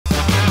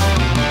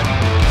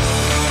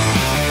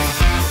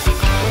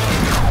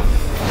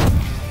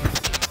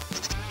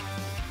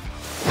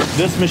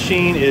This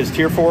machine is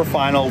Tier 4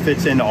 final,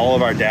 fits into all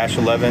of our Dash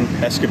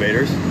 11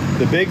 excavators.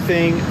 The big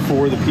thing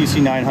for the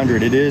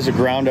PC900, it is a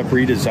ground up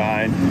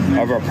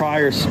redesign of our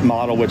prior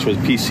model, which was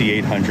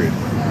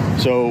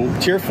PC800. So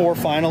Tier 4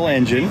 final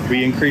engine,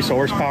 we increased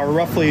horsepower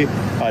roughly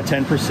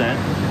 10%,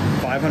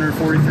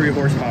 543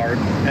 horsepower,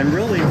 and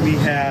really we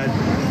had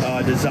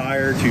a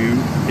desire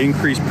to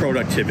increase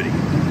productivity.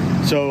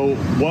 So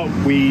what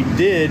we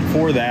did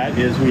for that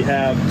is we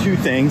have two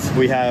things.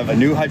 We have a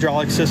new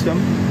hydraulic system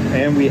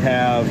and we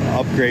have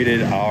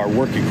upgraded our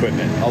work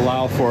equipment,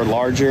 allow for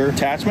larger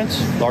attachments,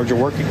 larger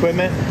work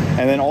equipment,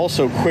 and then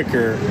also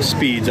quicker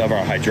speeds of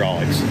our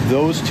hydraulics.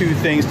 Those two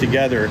things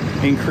together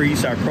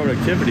increase our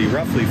productivity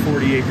roughly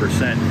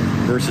 48%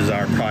 versus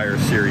our prior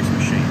series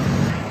machine.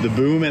 The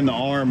boom and the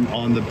arm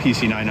on the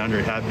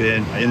PC900 have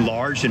been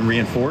enlarged and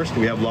reinforced.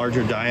 We have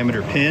larger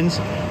diameter pins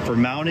for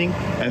mounting,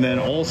 and then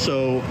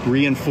also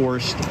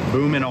reinforced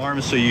boom and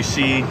arms. So you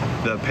see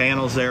the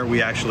panels there,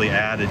 we actually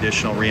add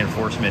additional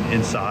reinforcement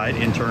inside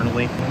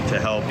internally to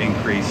help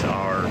increase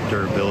our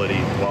durability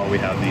while we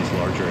have these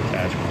larger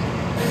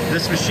attachments.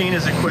 This machine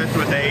is equipped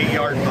with an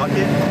 8-yard bucket,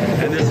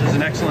 and this is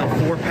an excellent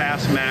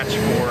 4-pass match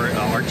for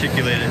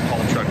articulated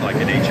haul truck like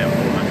an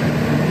HM400.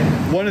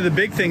 One of the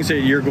big things that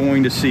you're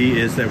going to see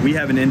is that we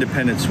have an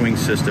independent swing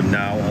system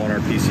now on our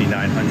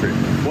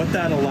PC900. What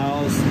that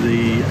allows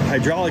the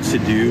hydraulics to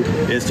do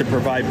is to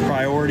provide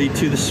priority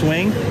to the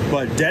swing,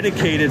 but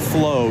dedicated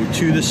flow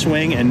to the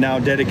swing, and now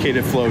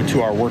dedicated flow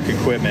to our work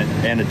equipment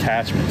and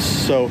attachments.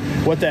 So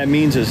what that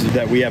means is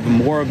that we have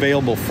more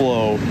available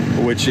flow,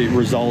 which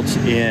results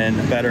in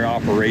better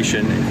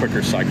operation and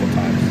quicker cycle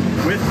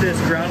times. With this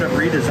ground up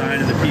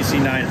redesign of the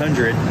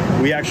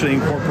PC900, we actually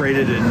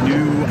incorporated a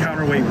new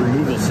counterweight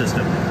removal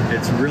system.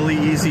 It's really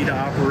easy to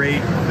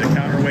operate the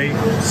counterweight,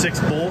 6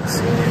 bolts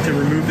to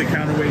remove the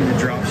counterweight and it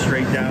drops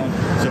straight down,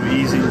 so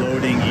easy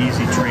loading,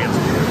 easy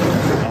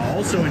transport.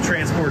 Also in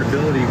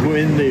transportability,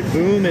 when the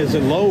boom is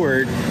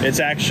lowered, it's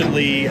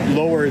actually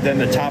lower than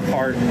the top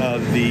part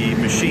of the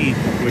machine,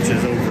 which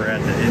is over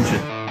at the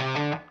engine.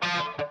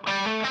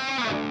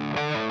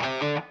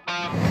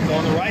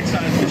 On the right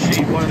side of the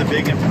machine, one of the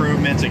big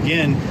improvements,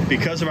 again,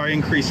 because of our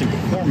increase in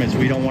performance,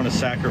 we don't want to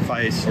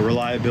sacrifice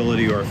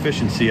reliability or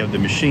efficiency of the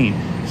machine.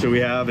 So we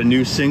have a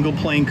new single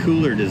plane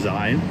cooler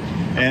design.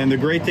 And the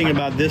great thing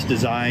about this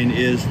design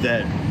is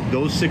that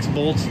those 6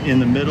 bolts in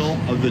the middle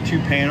of the 2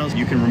 panels,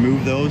 you can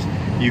remove those.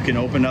 You can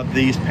open up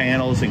these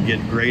panels and get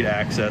great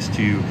access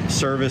to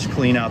service,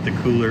 clean out the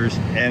coolers.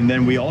 And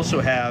then we also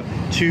have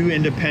 2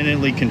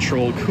 independently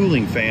controlled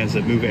cooling fans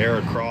that move air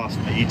across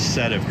each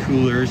set of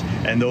coolers,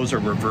 and those are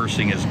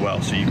reversing as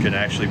well. So you can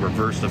actually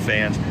reverse the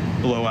fans,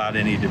 blow out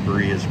any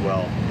debris as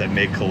well that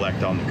may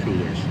collect on the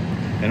coolers.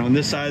 And on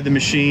this side of the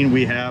machine,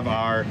 we have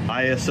our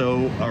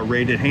ISO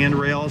rated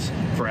handrails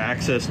for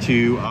access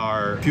to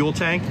our fuel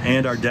tank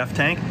and our def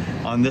tank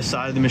on this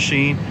side of the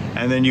machine.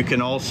 And then you can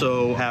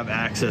also have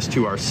access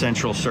to our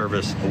central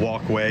service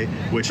walkway,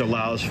 which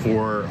allows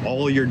for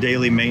all your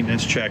daily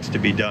maintenance checks to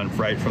be done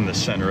right from the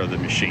center of the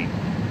machine.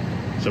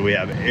 So we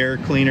have air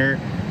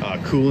cleaner,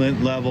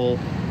 coolant level,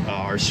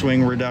 our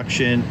swing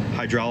reduction,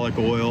 hydraulic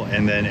oil,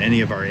 and then any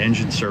of our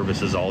engine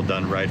services all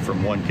done right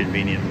from one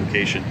convenient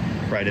location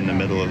right in the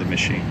middle of the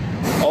machine.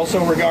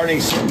 Also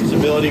regarding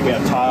serviceability, we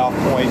have tie-off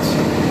points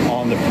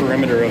on the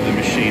perimeter of the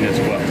machine as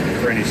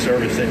well for any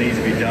service that needs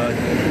to be done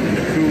in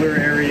the cooler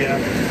area,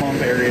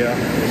 pump area.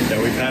 That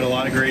we've had a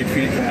lot of great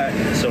feedback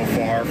so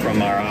far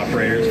from our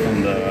operators,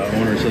 from the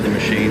owners of the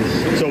machines.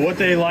 So what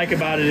they like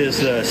about it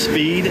is the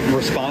speed and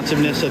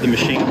responsiveness of the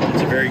machine.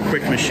 It's a very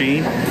quick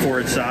machine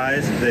for its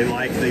size. They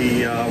like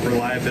the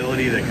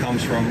reliability that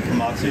comes from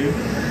Komatsu.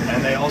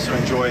 And they also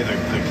enjoy the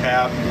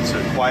cab. It's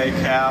a quiet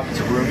cab, it's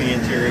a roomy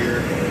interior.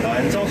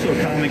 And it's also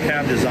a common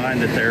cab design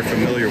that they're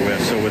familiar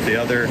with. So with the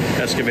other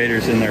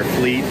excavators in their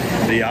fleet,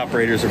 the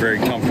operators are very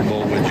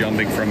comfortable with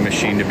jumping from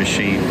machine to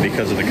machine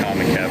because of the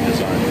common cab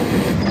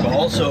design. But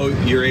also,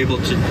 you're able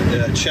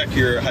to check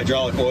your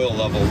hydraulic oil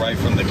level right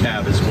from the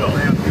cab as well.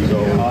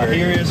 So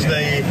here is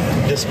the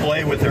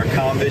display with our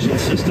ComVision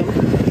system.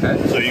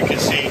 Okay. So you can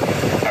see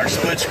our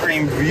split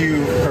screen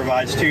view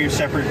provides 2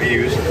 separate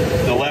views.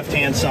 The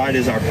left-hand side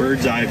is our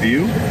bird's eye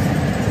view,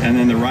 and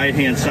then the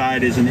right-hand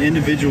side is an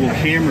individual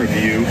camera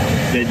view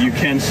that you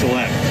can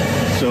select.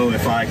 So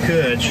if I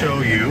could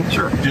show you,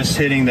 sure, just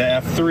hitting the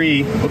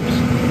F3,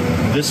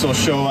 oops, this will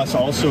show us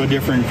also a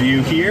different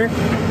view here,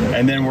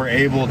 and then we're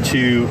able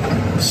to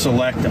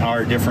select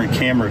our different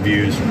camera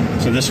views.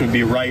 So this would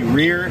be right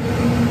rear,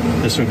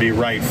 this would be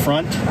right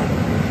front,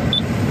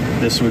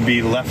 this would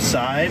be left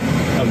side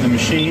of the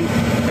machine,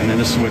 and then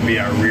this would be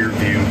our rear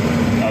view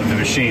of the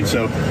machine.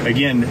 So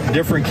again,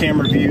 different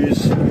camera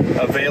views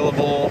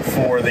available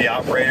for the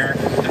operator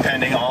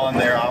depending on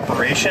their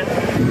operation.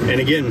 And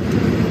again,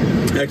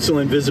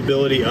 excellent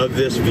visibility of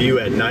this view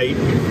at night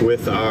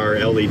with our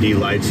LED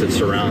lights that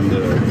surround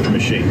the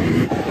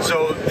machine.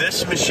 So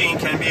this machine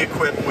can be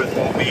equipped with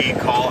what we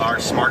call our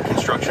Smart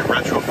Construction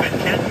Retrofit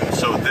Kit.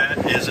 So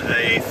that is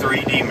a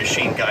 3D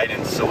machine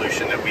guidance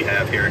solution that we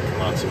have here at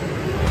Komatsu.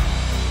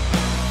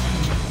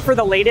 For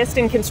the latest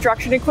in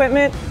construction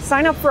equipment,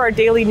 sign up for our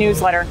daily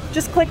newsletter.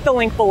 Just click the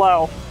link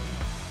below.